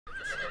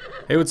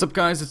Hey, what's up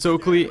guys, it's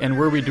Oakley, and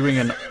we're doing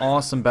an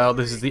awesome battle.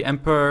 This is the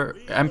Empire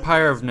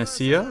of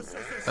Nicaea.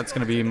 That's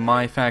going to be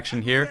my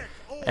faction here.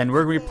 And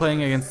we're going to be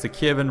playing against the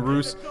Kievan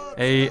Rus.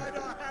 A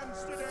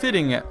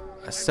fitting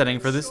setting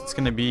for this. It's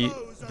going to be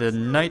the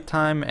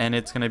nighttime, and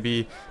it's going to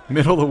be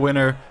middle of the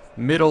winter,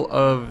 middle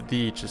of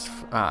the just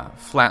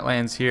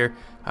flatlands here.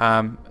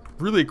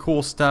 Really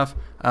cool stuff.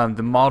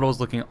 The models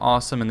looking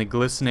awesome and the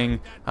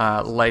glistening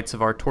lights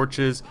of our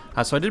torches.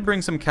 So I did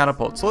bring some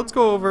catapults. So let's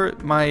go over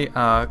my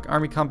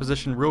army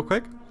composition real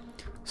quick.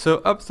 So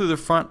up through the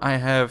front I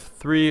have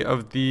 3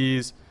 of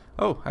these.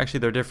 Oh, actually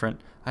they're different.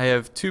 I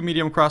have 2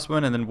 medium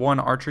crossbowmen and then 1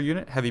 archer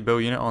unit, heavy bow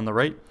unit on the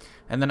right.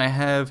 And then I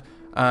have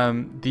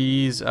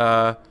these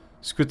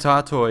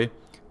scutatoi,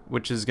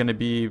 which is going to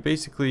be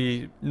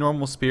basically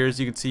normal spears.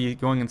 You can see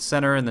going in the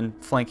center and then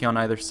flanking on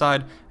either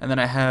side. And then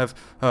I have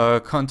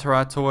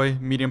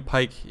kontaratoi, medium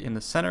pike in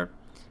the center.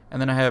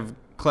 And then I have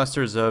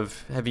clusters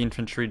of heavy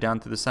infantry down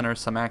through the center,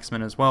 some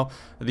axemen as well.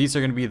 These are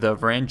going to be the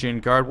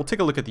Varangian Guard. We'll take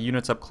a look at the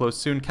units up close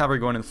soon. Cavalry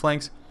going in the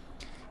flanks.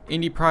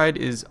 Indy Pride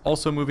is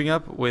also moving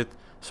up with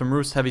some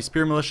Rus heavy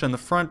spear militia in the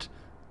front.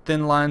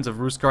 Thin lines of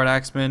Rus Guard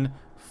axemen.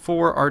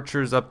 4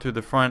 archers up through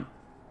the front.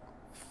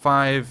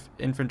 5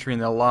 infantry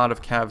and a lot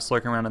of cavs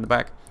lurking around in the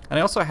back. And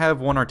I also have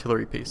 1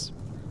 artillery piece.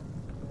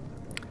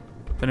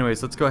 But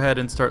anyways, let's go ahead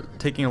and start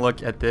taking a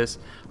look at this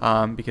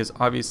because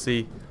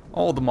obviously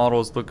all the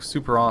models look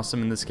super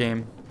awesome in this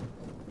game.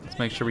 Let's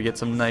make sure we get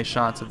some nice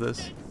shots of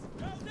this.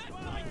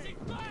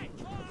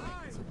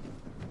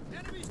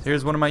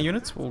 Here's one of my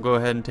units. We'll go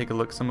ahead and take a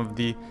look at some of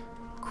the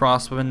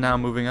crossbowmen now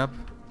moving up.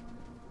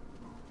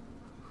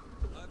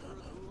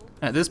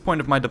 At this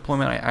point of my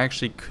deployment, I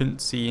actually couldn't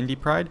see Indy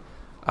Pride.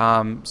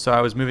 So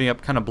I was moving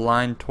up kind of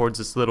blind towards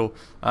this little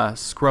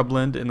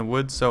scrubland in the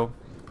woods, so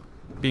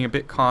being a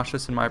bit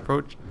cautious in my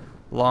approach.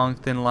 Long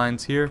thin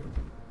lines here.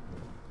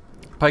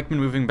 Pikemen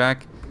moving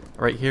back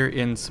right here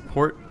in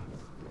support,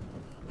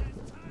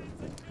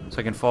 so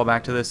I can fall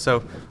back to this.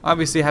 So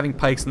obviously having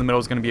pikes in the middle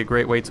is going to be a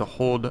great way to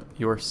hold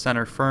your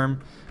center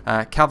firm.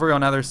 Cavalry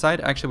on either side.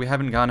 Actually, we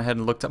haven't gone ahead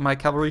and looked at my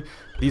cavalry.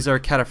 These are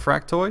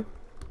cataphractoi,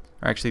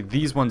 or actually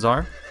these ones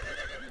are.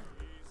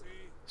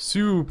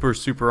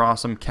 Super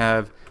awesome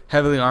cav,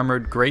 heavily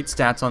armored, great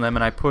stats on them,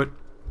 and I put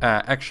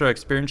extra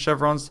experience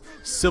chevrons,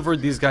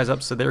 silvered these guys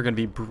up so they're going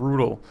to be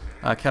brutal.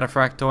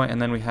 Cataphractoi,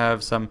 and then we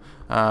have some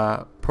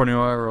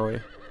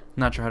pronueroi,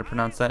 not sure how to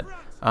pronounce that,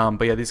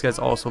 but yeah, these guys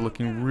also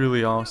looking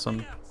really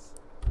awesome.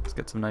 Let's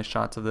get some nice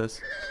shots of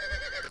this.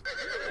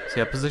 So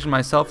yeah, position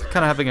myself,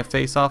 kind of having a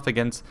face-off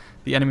against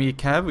the enemy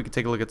cav. We can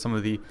take a look at some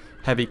of the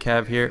heavy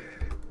cav here.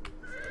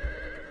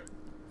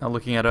 Now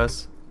looking at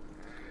us.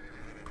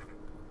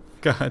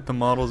 God, the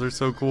models are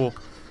so cool.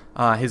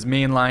 His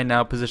main line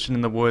now positioned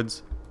in the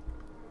woods.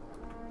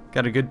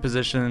 Got a good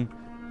position.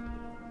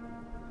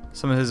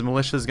 Some of his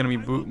militia is going to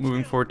be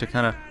moving forward to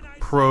kind of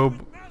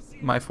probe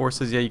my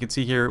forces. Yeah, you can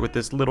see here with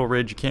this little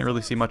ridge, you can't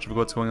really see much of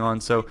what's going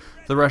on. So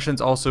the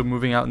Russians also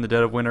moving out in the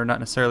dead of winter,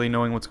 not necessarily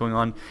knowing what's going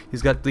on.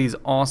 He's got these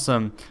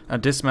awesome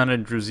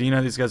dismounted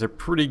Druzina. These guys are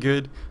pretty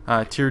good.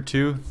 Tier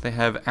 2. They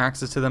have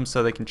access to them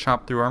so they can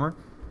chop through armor.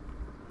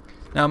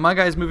 Now my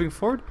guys moving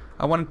forward,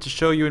 I wanted to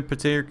show you in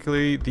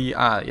particularly the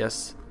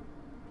the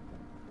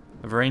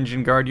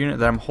Varangian Guard unit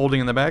that I'm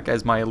holding in the back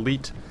as my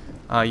elite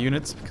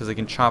units, because they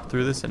can chop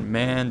through this, and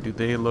man, do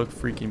they look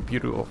freaking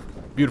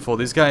beautiful.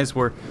 These guys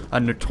were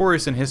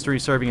notorious in history,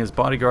 serving as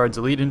bodyguards,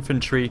 elite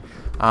infantry,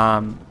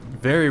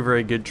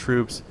 very good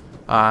troops.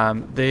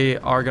 They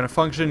are going to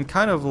function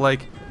kind of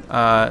like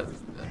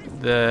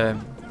the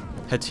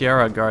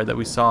Hetiara Guard that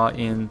we saw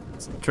in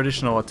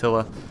traditional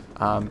Attila.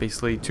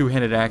 Basically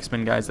 2-handed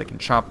axemen guys that can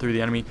chop through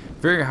the enemy.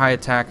 Very high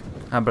attack,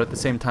 but at the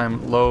same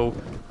time low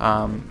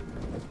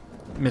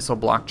missile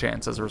block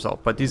chance as a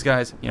result. But these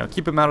guys, you know,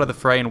 keep them out of the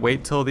fray and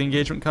wait till the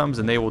engagement comes,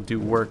 and they will do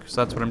work. So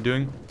that's what I'm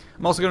doing.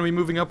 I'm also going to be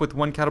moving up with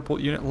 1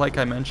 catapult unit, like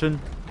I mentioned,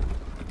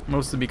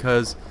 mostly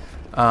because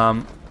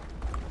I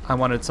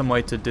wanted some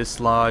way to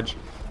dislodge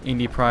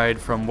Indy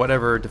Pride from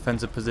whatever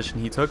defensive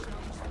position he took.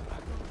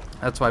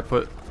 That's why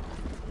I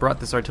brought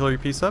this artillery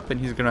piece up,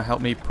 and he's going to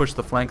help me push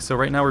the flanks. So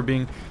right now we're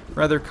being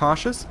rather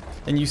cautious,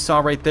 and you saw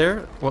right there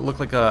what looked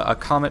like a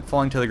comet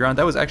falling to the ground.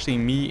 That was actually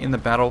me in the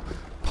battle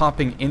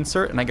popping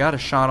insert, and I got a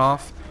shot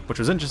off, which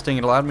was interesting.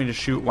 It allowed me to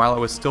shoot while I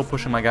was still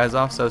pushing my guys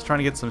off, so I was trying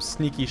to get some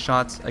sneaky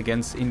shots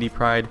against Indy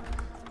Pride.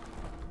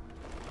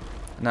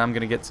 Now I'm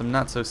going to get some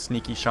not so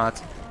sneaky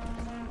shots,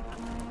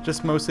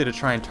 just mostly to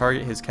try and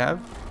target his cav.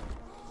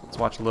 Let's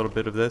watch a little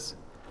bit of this.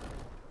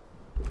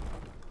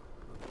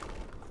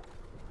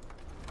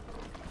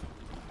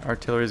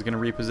 Artillery is going to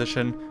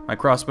reposition. My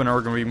crossbowmen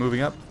are going to be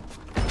moving up.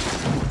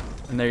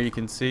 And there you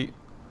can see.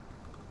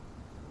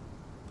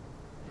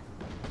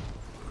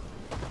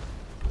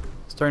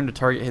 Starting to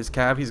target his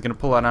cav. He's going to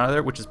pull out of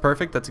there, which is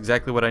perfect. That's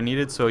exactly what I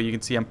needed. So you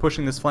can see I'm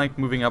pushing this flank,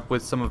 moving up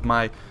with some of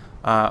my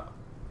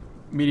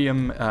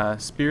medium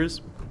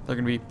spears. They're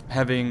going to be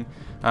having,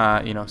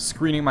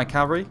 screening my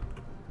cavalry.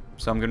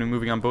 So I'm going to be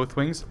moving on both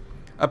wings.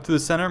 up to the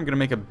center. I'm going to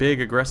make a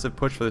big aggressive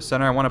push for the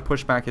center. I want to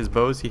push back his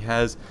bows. He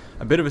has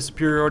a bit of a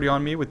superiority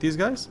on me with these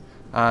guys.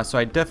 So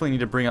I definitely need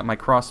to bring up my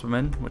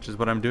crossbowmen, which is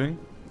what I'm doing.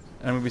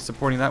 And I'm going to be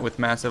supporting that with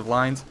massive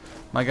lines.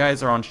 My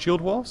guys are on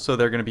shield wall, so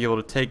they're going to be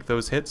able to take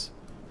those hits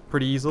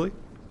pretty easily.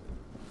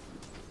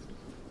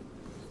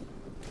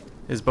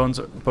 His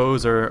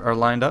bows are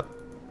lined up.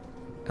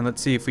 And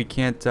let's see if we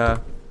can't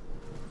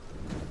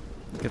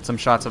get some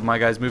shots of my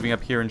guys moving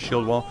up here in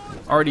shield wall.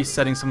 Already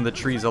setting some of the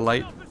trees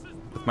alight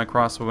with my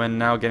crossbowmen,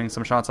 now getting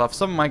some shots off.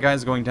 Some of my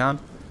guys going down,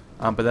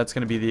 but that's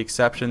going to be the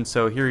exception.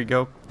 So here you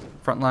go.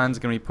 Front line's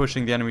going to be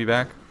pushing the enemy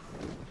back,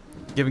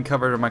 giving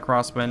cover to my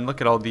crossbowmen.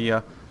 Look at all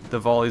the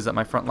volleys that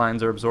my front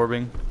lines are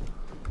absorbing.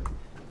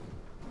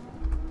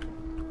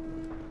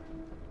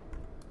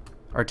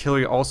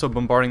 Artillery also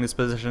bombarding this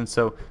position,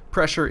 so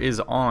pressure is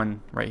on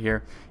right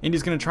here.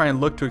 Indy's going to try and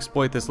look to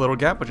exploit this little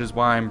gap, which is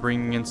why I'm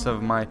bringing in some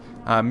of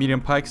my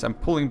medium pikes. I'm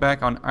pulling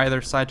back on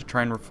either side to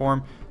try and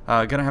reform.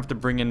 Gonna have to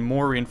bring in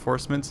more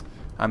reinforcements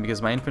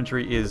because my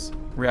infantry is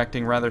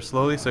reacting rather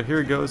slowly. So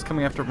here he goes,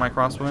 coming after my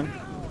crossbowmen.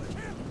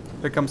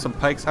 Here comes some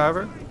pikes,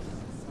 however.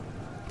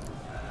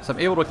 So I'm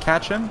able to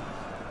catch him.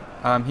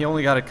 He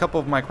only got a couple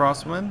of my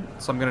crossbowmen,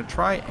 so I'm going to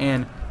try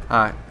and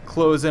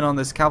close in on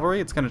this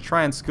cavalry. It's going to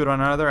try and scoot on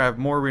out of there. I have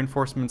more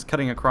reinforcements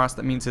cutting across.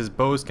 That means his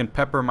bows can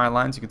pepper my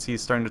lines. You can see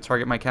he's starting to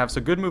target my cav.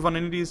 So good move on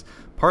Indy's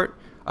part.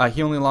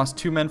 He only lost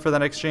 2 men for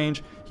that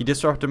exchange. He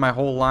disrupted my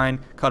whole line,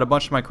 caught a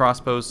bunch of my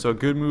crossbows, so a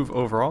good move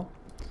overall.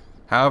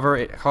 However,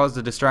 it caused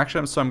a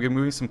distraction, so I'm going to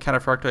move some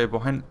cataphracti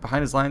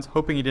behind his lines,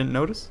 hoping he didn't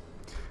notice.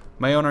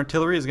 My own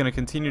artillery is going to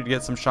continue to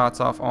get some shots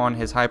off on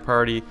his high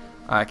priority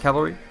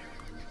cavalry.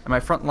 And my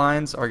front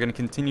lines are going to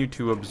continue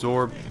to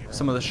absorb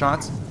some of the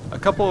shots. A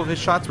couple of his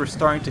shots were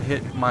starting to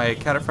hit my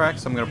cataphracts,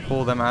 so I'm going to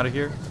pull them out of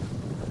here.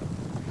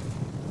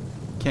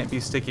 Can't be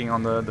sticking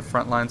on the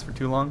front lines for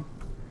too long.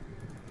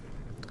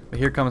 But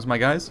here comes my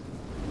guys.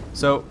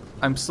 So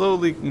I'm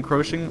slowly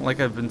encroaching,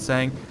 like I've been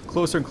saying,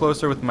 closer and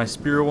closer with my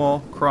spear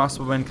wall,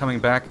 crossbowmen coming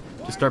back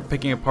to start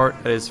picking apart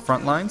at his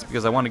front lines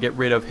because I want to get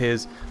rid of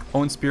his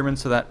own spearmen,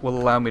 so that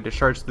will allow me to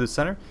charge through the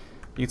center.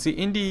 You can see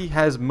Indy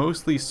has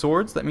mostly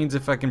swords. That means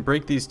if I can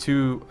break these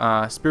 2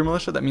 spear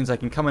militia, that means I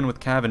can come in with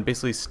cav and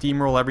basically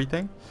steamroll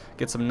everything,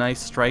 get some nice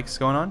strikes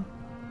going on.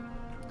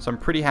 So I'm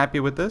pretty happy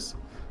with this.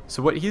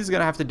 So what he's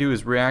going to have to do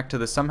is react to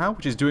this somehow,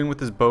 which he's doing with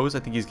his bows. I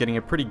think he's getting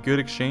a pretty good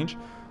exchange,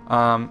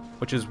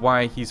 which is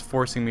why he's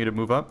forcing me to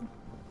move up.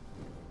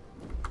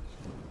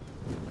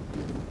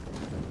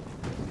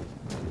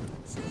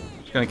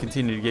 Just going to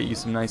continue to get you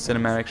some nice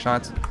cinematic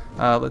shots.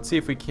 Let's see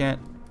if we can't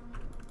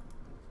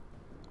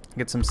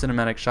get some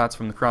cinematic shots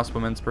from the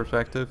crossbowman's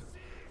perspective.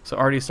 So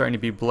already starting to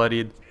be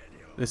bloodied.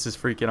 This is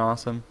freaking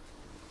awesome.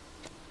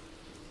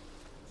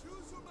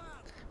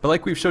 But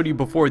like we've showed you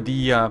before,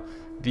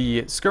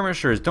 the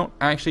skirmishers don't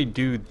actually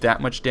do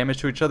that much damage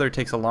to each other. It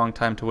takes a long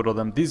time to whittle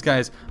them. These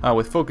guys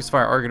with focus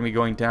fire are going to be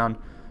going down.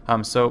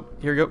 So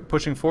here we go,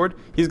 pushing forward.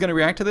 He's going to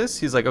react to this.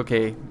 He's like,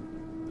 okay,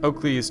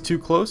 Oakley is too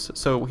close,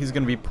 so he's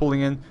going to be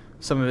pulling in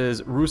some of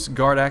his Rus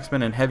guard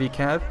axemen and heavy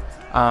cav.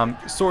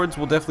 Swords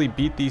will definitely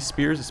beat these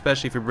spears,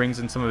 especially if he brings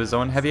in some of his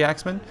own heavy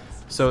axemen.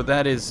 So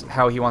that is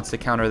how he wants to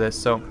counter this.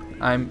 So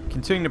I'm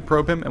continuing to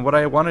probe him, and what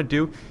I want to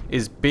do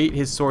is bait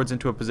his swords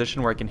into a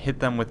position where I can hit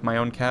them with my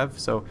own cav.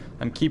 So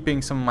I'm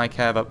keeping some of my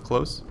cav up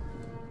close.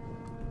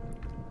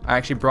 I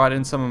actually brought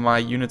in some of my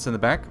units in the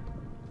back.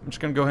 I'm just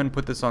going to go ahead and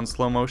put this on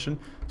slow motion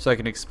so I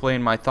can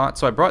explain my thoughts.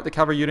 So I brought the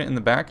cavalry unit in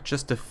the back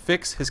just to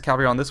fix his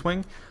cavalry on this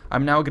wing.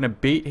 I'm now going to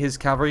bait his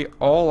cavalry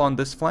all on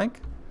this flank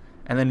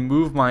and then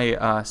move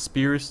my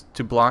spears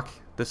to block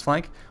this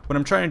flank. What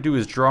I'm trying to do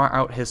is draw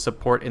out his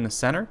support in the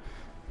center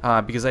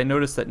because I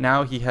noticed that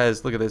now he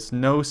has, look at this,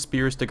 no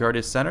spears to guard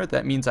his center.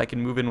 That means I can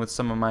move in with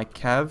some of my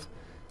cav,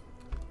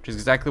 which is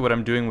exactly what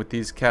I'm doing with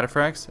these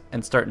cataphracts,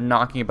 and start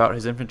knocking about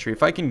his infantry.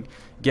 If I can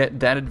get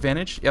that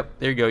advantage, yep,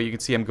 there you go. You can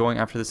see I'm going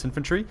after this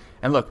infantry.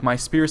 And look, my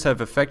spears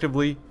have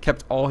effectively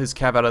kept all his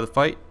cav out of the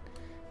fight.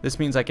 This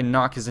means I can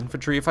knock his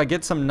infantry. If I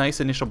get some nice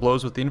initial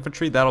blows with the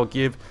infantry, that'll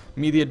give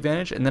me the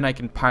advantage, and then I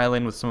can pile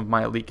in with some of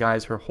my elite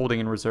guys who are holding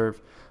in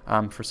reserve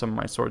for some of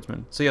my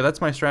swordsmen. So yeah, that's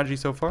my strategy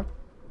so far.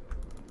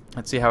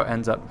 Let's see how it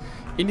ends up.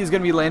 Indy's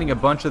going to be landing a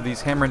bunch of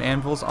these hammer and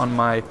anvils on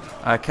my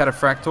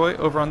cataphractoi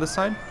over on this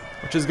side,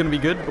 which is going to be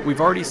good, but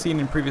we've already seen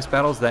in previous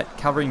battles that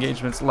cavalry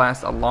engagements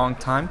last a long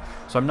time,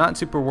 so I'm not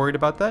super worried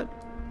about that.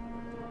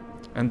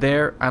 And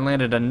there, I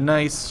landed a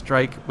nice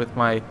strike with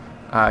my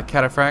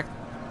cataphract.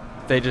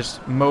 They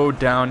just mowed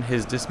down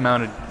his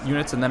dismounted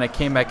units, and then I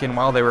came back in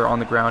while they were on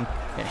the ground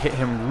and hit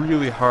him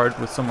really hard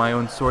with some of my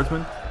own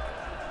swordsmen.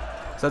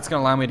 So that's going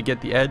to allow me to get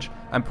the edge.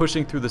 I'm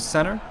pushing through the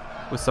center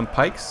with some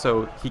pikes,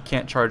 so he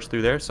can't charge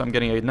through there, so I'm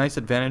getting a nice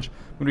advantage.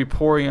 I'm going to be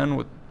pouring in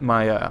with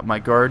my, my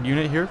guard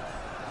unit here.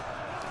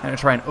 I'm going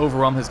to try and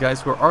overwhelm his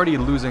guys who are already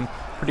losing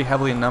pretty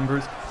heavily in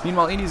numbers.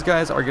 Meanwhile, Indy's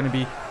guys are going to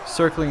be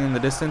circling in the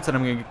distance, and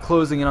I'm going to be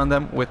closing in on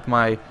them with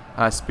my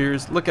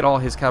spears. Look at all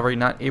his cavalry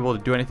not able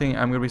to do anything.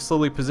 I'm going to be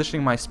slowly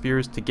positioning my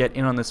spears to get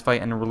in on this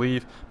fight and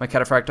relieve my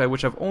cataphracti,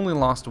 which I've only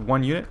lost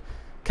 1 unit.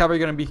 Cavalry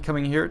going to be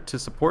coming here to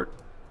support.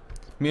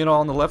 Meanwhile,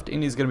 on the left,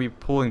 Indy's going to be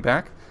pulling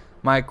back.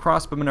 My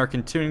crossbowmen are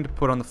continuing to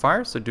put on the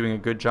fire, so doing a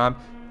good job.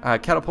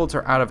 Catapults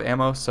are out of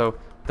ammo, so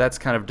that's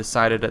kind of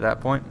decided at that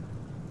point.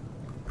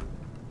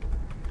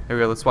 Here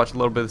we go, let's watch a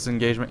little bit of this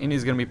engagement.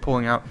 Indy's going to be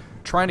pulling out,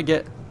 trying to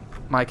get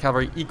my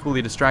cavalry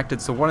equally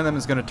distracted, so one of them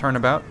is going to turn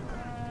about,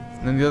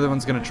 and then the other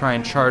one's going to try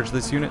and charge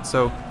this unit,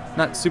 so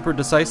not super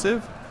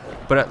decisive,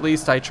 but at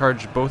least I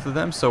charged both of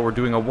them, so we're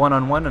doing a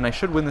one-on-one, and I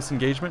should win this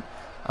engagement.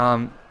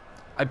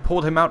 I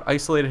pulled him out,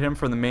 isolated him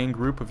from the main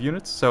group of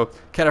units, so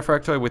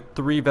Cataphractoi with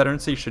 3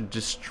 veterancy should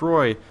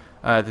destroy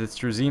this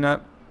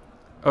Druzina.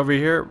 Over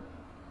here,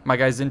 my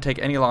guys didn't take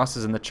any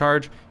losses in the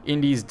charge.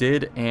 Indies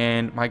did,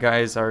 and my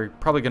guys are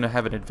probably going to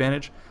have an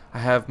advantage. I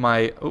have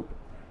my... Oh,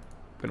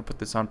 I'm going to put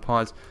this on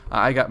pause.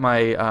 I got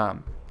my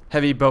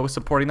heavy bow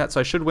supporting that, so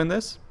I should win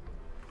this.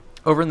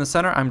 Over in the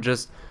center, I'm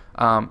just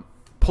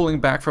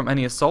pulling back from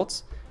any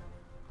assaults.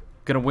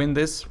 Gonna win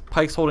this.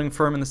 Pike's holding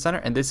firm in the center,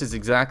 and this is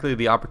exactly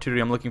the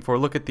opportunity I'm looking for.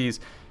 Look at these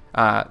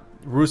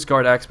Roost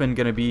Guard Axemen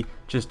gonna be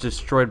just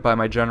destroyed by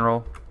my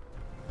general.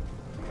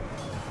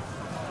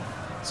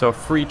 So a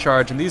free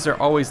charge, and these are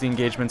always the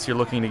engagements you're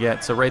looking to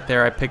get. So right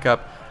there I pick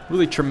up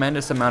really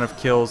tremendous amount of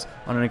kills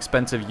on an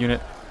expensive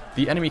unit.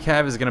 The enemy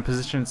cav is gonna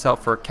position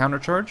itself for a counter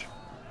charge.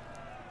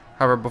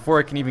 However, before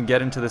I can even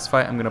get into this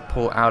fight, I'm gonna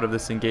pull out of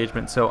this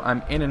engagement. So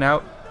I'm in and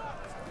out,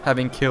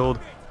 having killed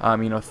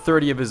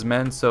 30 of his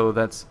men, so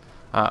that's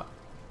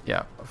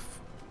yeah, a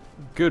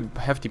good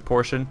hefty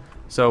portion.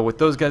 So with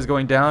those guys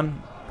going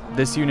down,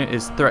 this unit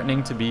is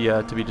threatening to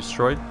be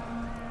destroyed.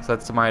 So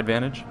that's to my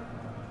advantage.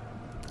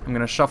 I'm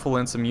gonna shuffle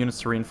in some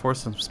units to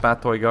reinforce some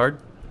Spathoi Guard.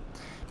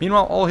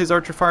 Meanwhile, all his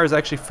archer fire is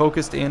actually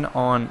focused in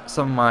on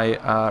some of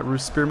my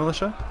Roost Spear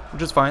Militia,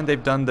 which is fine.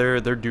 They've done their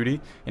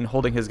duty in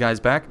holding his guys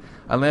back.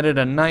 I landed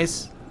a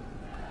nice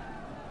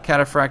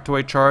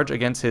Cataphractoi charge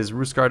against his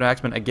Roost Guard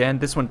Axeman again.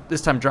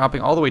 This time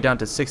dropping all the way down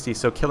to 60,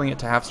 so killing it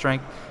to half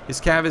strength. His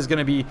cav is going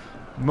to be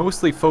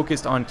mostly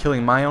focused on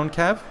killing my own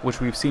cav, which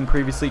we've seen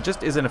previously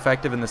just isn't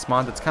effective in this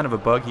mod. That's kind of a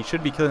bug. He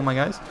should be killing my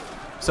guys.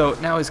 So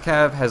now his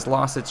cav has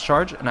lost its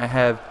charge, and I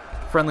have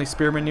friendly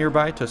spearmen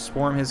nearby to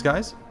swarm his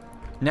guys.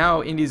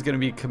 Now Indy's going to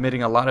be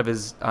committing a lot of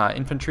his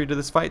infantry to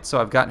this fight,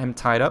 so I've got him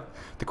tied up.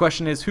 The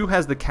question is, who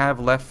has the cav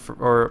left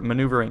for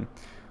maneuvering?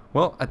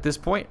 Well, at this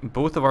point,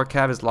 both of our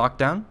cav is locked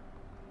down.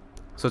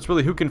 So it's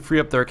really who can free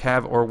up their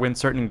cav or win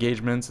certain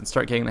engagements and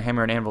start getting the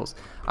hammer and anvils.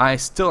 I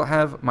still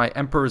have my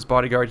Emperor's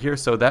Bodyguard here,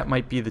 so that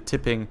might be the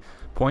tipping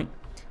point.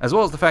 As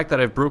well as the fact that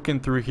I've broken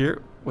through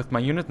here with my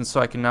unit, and so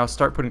I can now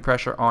start putting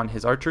pressure on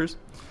his archers.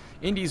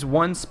 Indy's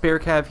 1 spare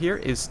cav here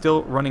is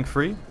still running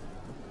free.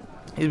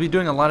 He'll be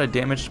doing a lot of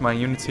damage to my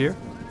units here,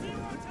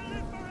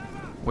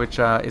 which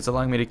is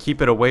allowing me to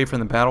keep it away from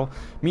the battle.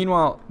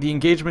 Meanwhile, the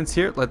engagements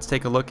here, let's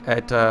take a look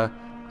at,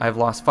 I've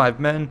lost 5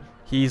 men,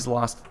 he's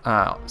lost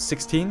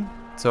 16.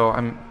 So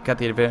I'm got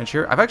the advantage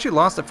here. I've actually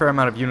lost a fair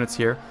amount of units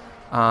here.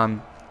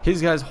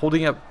 His guys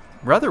holding up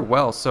rather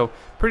well, so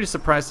pretty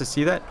surprised to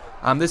see that.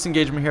 This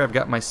engagement here, I've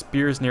got my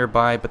spears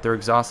nearby, but they're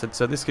exhausted,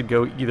 so this could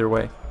go either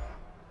way.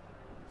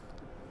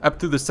 Up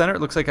through the center,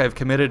 it looks like I've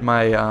committed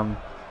my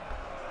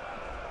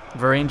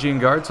Varangian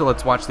Guard, so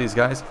let's watch these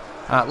guys.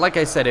 Like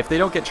I said, if they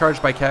don't get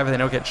charged by cav and they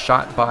don't get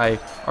shot by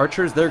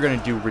archers, they're going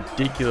to do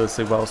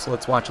ridiculously well, so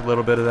let's watch a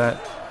little bit of that.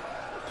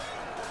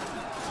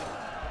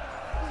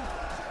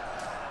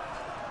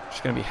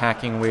 Going to be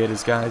hacking away at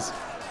his guys.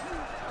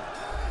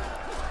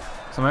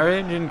 So my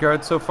Varangian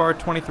Guard so far,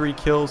 23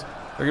 kills.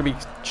 They're going to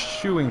be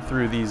chewing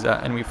through these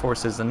enemy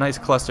forces. A nice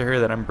cluster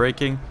here that I'm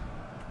breaking.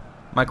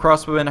 My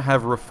crossbowmen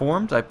have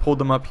reformed. I pulled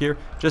them up here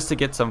just to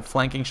get some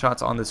flanking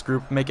shots on this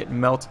group, make it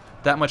melt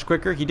that much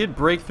quicker. He did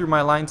break through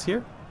my lines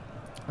here.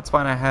 That's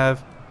fine. I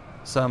have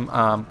some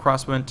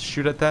crossbowmen to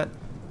shoot at that.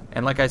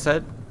 And like I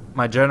said,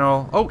 my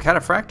general... Oh,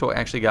 Cataphractoi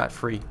actually got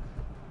free.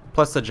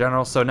 Plus the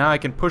general, so now I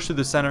can push through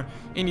the center.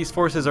 Indy's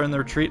forces are in the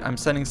retreat. I'm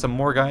sending some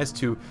more guys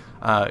to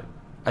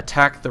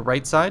attack the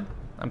right side.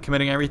 I'm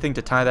committing everything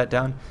to tie that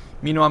down.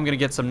 Meanwhile, I'm going to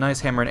get some nice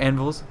hammer and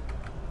anvils,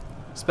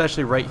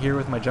 especially right here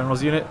with my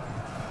general's unit.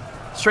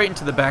 Straight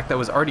into the back that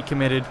was already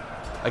committed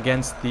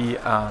against the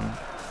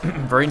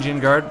Varangian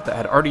Guard that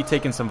had already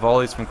taken some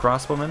volleys from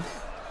crossbowmen.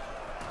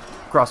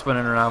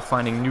 Crossbowmen are now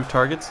finding new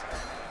targets.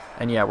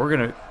 And yeah, we're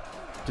going to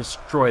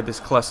destroy this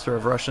cluster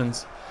of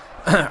Russians.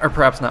 Or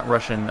perhaps not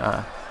Russian,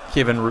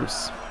 Kievan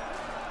Rus.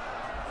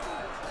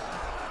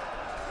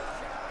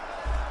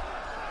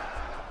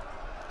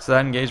 So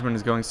that engagement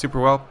is going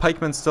super well.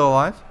 Pikeman's still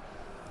alive.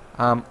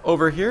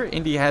 Over here,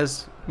 Indy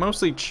has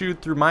mostly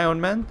chewed through my own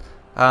men.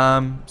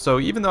 So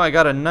even though I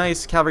got a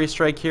nice cavalry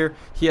strike here,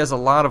 he has a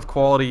lot of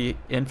quality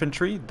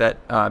infantry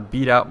that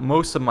beat out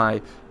most of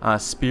my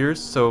spears.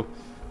 So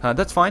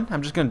that's fine.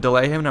 I'm just going to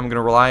delay him, and I'm going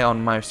to rely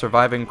on my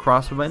surviving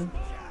crossbowmen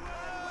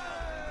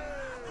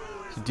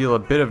to deal a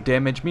bit of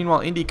damage.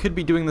 Meanwhile, Indy could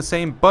be doing the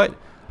same, but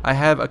I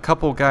have a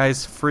couple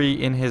guys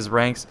free in his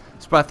ranks.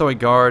 Spathoi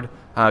Guard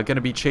going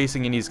to be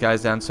chasing Indy's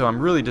guys down, so I'm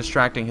really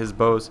distracting his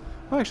bows.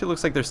 Oh, actually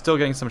looks like they're still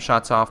getting some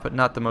shots off, but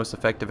not the most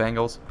effective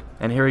angles.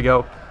 And here we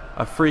go.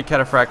 a free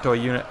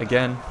cataphractal unit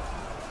again,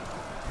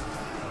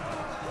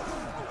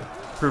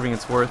 proving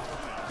its worth.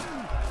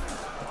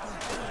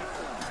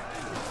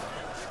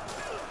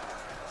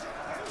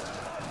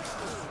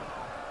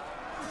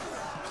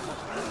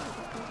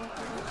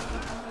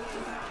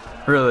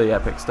 Really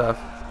epic stuff.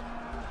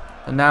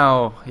 And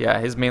now, yeah,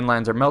 his main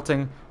lines are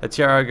melting. A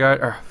Tiara Guard,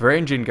 or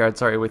Varangian Guard,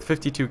 sorry, with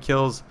 52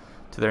 kills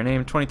to their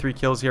name. 23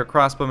 kills here.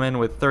 Crossbowmen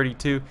with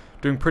 32,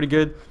 doing pretty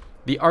good.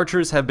 The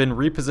archers have been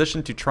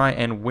repositioned to try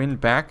and win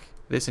back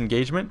this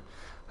engagement.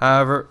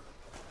 However,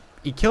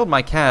 he killed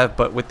my cav,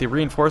 but with the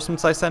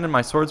reinforcements I send in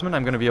my swordsman,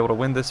 I'm going to be able to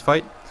win this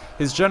fight.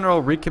 His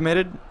general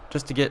recommitted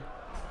just to get,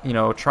 you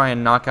know, try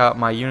and knock out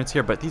my units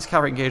here, but these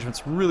cavalry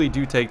engagements really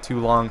do take too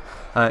long.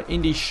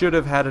 Indy should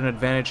have had an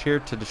advantage here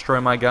to destroy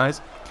my guys,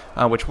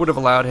 which would have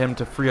allowed him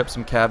to free up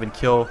some cav and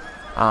kill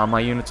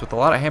my units with a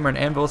lot of hammer and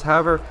anvils.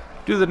 However,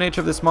 due to the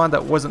nature of this mod,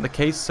 that wasn't the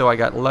case, so I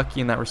got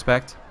lucky in that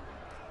respect.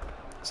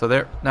 So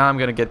there, now I'm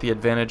going to get the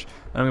advantage.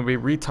 I'm going to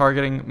be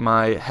retargeting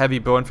my heavy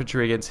bow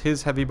infantry against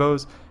his heavy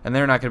bows, and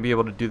they're not going to be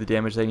able to do the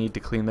damage they need to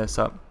clean this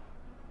up.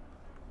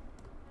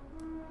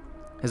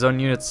 His own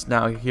units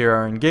now here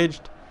are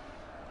engaged,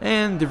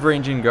 and the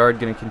Varangian Guard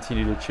going to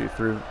continue to chew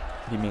through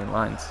the main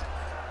lines.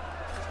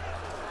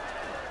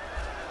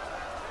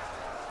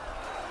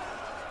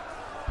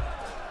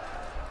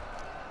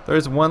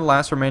 There's one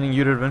last remaining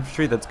unit of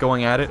infantry that's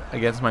going at it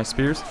against my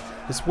spears.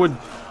 This would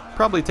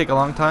probably take a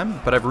long time,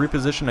 but I've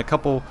repositioned a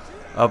couple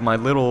of my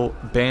little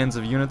bands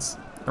of units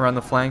around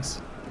the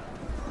flanks.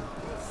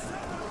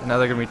 And now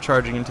they're going to be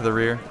charging into the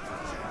rear.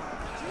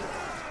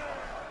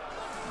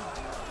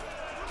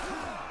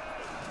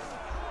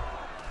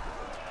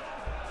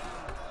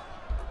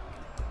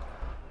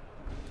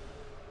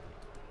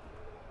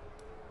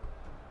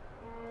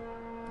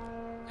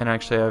 And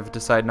actually, I've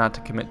decided not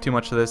to commit too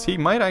much to this. He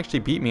might actually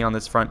beat me on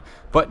this front,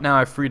 but now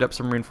I've freed up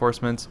some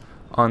reinforcements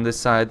on this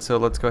side, so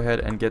let's go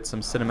ahead and get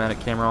some cinematic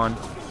camera on.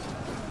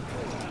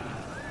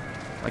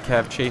 My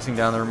cav chasing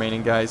down the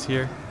remaining guys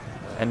here,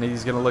 and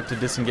he's going to look to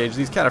disengage.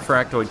 These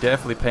cataphractoi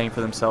definitely paying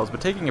for themselves, but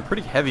taking a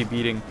pretty heavy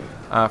beating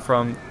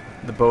from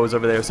the bows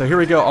over there. So here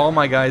we go. All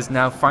my guys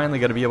now finally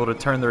going to be able to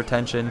turn their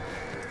attention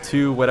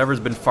to whatever's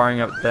been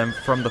firing at them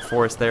from the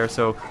forest there.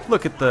 So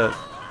look at the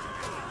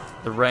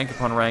rank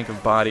upon rank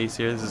of bodies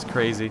here. This is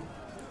crazy.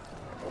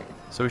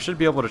 So we should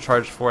be able to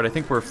charge forward. I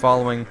think we're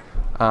following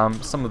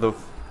some of the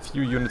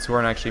few units who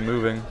aren't actually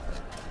moving.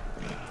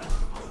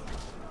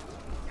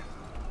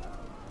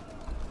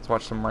 Let's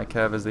watch some of my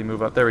cav as they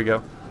move up. There we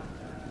go.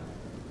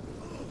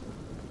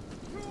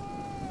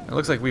 It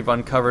looks like we've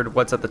uncovered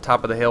what's at the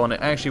top of the hill, and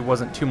it actually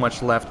wasn't too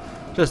much left.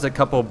 Just a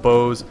couple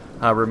bows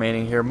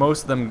remaining here.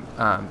 Most of them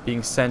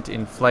being sent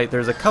in flight.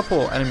 There's a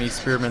couple enemy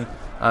spearmen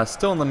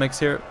still in the mix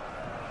here,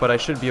 but I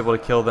should be able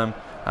to kill them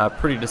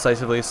pretty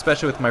decisively,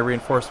 especially with my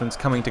reinforcements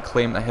coming to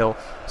claim the hill.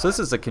 So this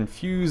is a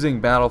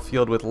confusing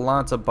battlefield with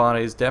lots of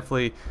bodies.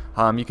 Definitely,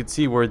 you can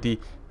see where the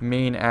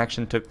main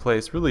action took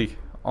place. Really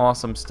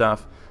awesome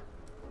stuff.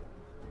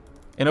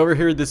 And over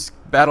here, this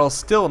battle's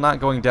still not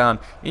going down.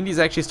 Indy's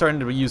actually starting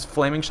to use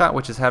flaming shot,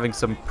 which is having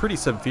some pretty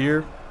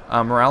severe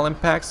morale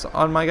impacts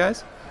on my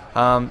guys.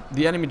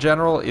 The enemy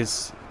general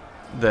is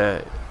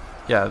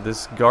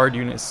this guard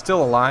unit is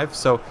still alive,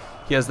 so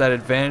he has that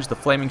advantage. The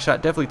flaming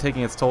shot definitely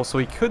taking its toll, so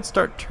he could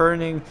start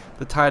turning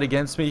the tide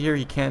against me here.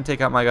 He can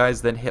take out my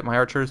guys, then hit my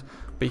archers.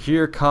 But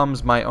here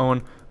comes my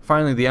own,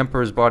 finally the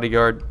Emperor's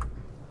bodyguard,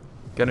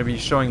 gonna be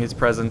showing his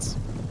presence.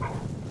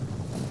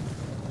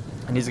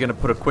 And he's gonna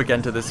put a quick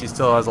end to this. He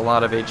still has a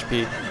lot of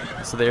HP.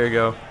 So there you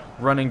go,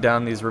 running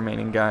down these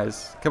remaining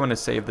guys, coming to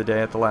save the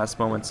day at the last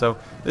moment. So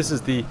this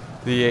is the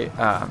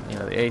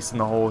ace in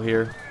the hole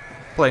here,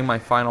 playing my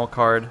final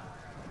card.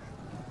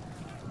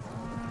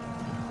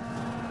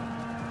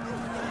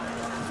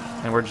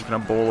 And we're just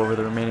going to bowl over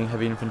the remaining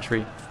heavy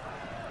infantry.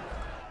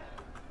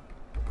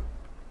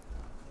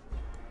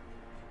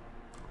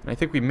 And I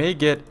think we may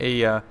get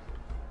a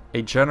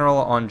general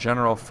on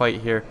general fight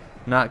here.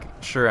 Not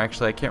sure,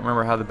 actually. I can't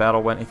remember how the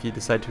battle went if you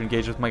decide to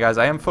engage with my guys.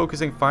 I am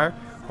focusing fire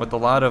with a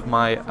lot of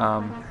my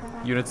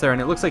units there.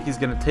 And it looks like he's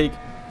going to take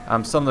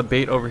some of the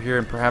bait over here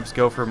and perhaps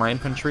go for my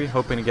infantry,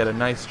 hoping to get a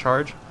nice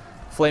charge.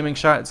 Flaming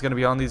shot is going to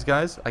be on these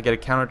guys. I get a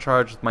counter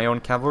charge with my own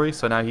cavalry,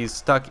 so now he's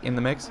stuck in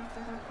the mix.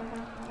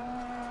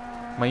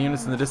 My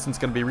units in the distance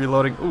going to be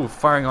reloading. Ooh,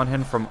 firing on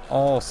him from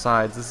all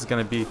sides. This is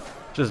going to be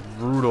just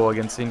brutal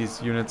against Indy's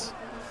units.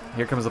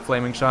 Here comes the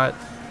flaming shot.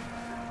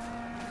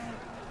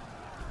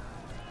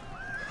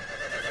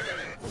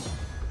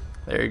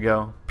 There you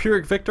go.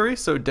 Pyrrhic victory.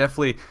 So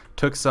definitely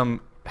took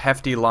some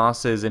hefty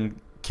losses in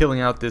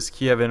killing out this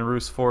Kievan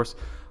Rus force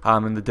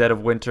in the dead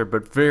of winter,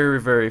 but very,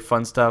 very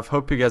fun stuff.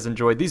 Hope you guys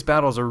enjoyed. These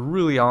battles are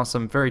really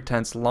awesome, very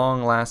tense,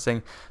 long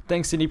lasting.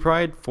 Thanks Indy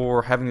Pride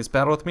for having this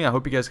battle with me. I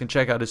hope you guys can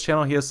check out his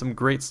channel. He has some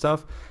great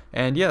stuff,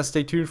 and yeah,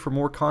 stay tuned for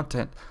more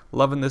content.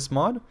 Loving this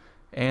mod,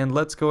 and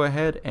let's go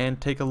ahead and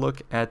take a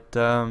look at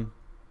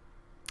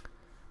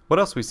what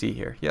else we see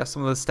here. Yeah,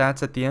 some of the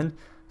stats at the end.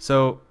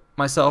 So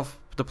myself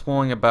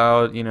deploying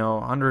about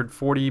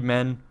 140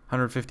 men,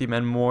 150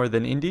 men more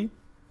than Indy.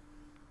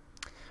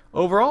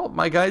 overall,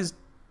 my guy's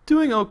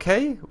doing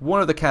okay.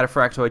 One of the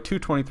Cataphractoi,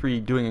 223,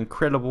 doing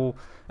incredible.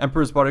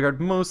 Emperor's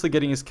Bodyguard mostly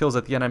getting his kills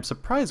at the end. I'm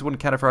surprised one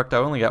Cataphractoi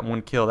only got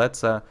 1 kill.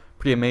 That's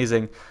pretty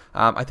amazing.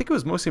 I think it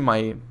was mostly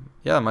my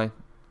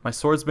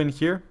swordsman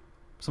here,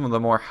 some of the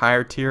more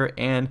higher tier,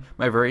 and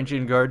my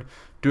Varangian Guard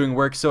doing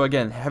work. So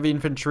again, heavy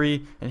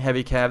infantry and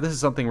heavy cav. This is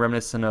something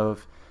reminiscent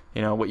of,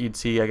 you know, what you'd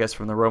see, I guess,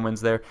 from the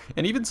Romans there,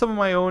 and even some of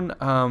my own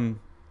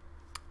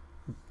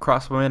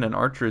crossbowmen and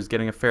archers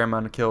getting a fair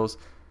amount of kills.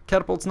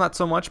 Catapults not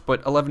so much,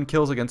 but 11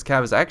 kills against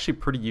cav is actually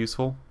pretty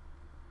useful.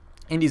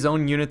 Indy's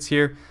own units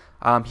here,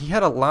 he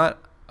had a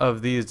lot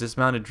of these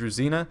dismounted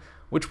Druzina,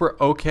 which were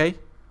okay.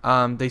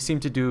 They seem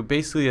to do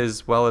basically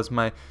as well as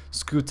my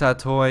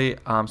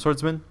Skutatoi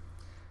swordsman.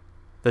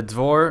 The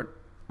Dvor,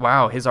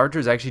 wow, his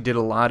archers actually did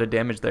a lot of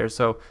damage there,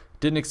 so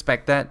didn't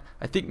expect that.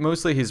 I think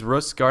mostly his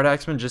Rus guard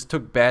axemen just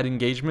took bad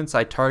engagements.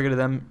 I targeted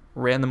them,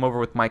 ran them over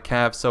with my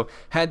cav. So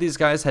had these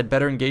guys had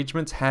better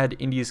engagements, had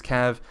Indy's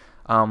cav,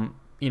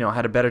 you know,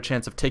 had a better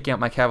chance of taking out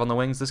my cav on the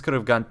wings, this could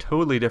have gone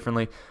totally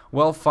differently.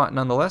 Well fought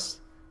nonetheless.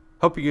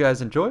 Hope you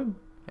guys enjoyed,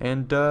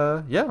 and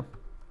yeah,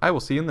 I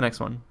will see you in the next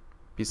one.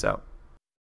 Peace out.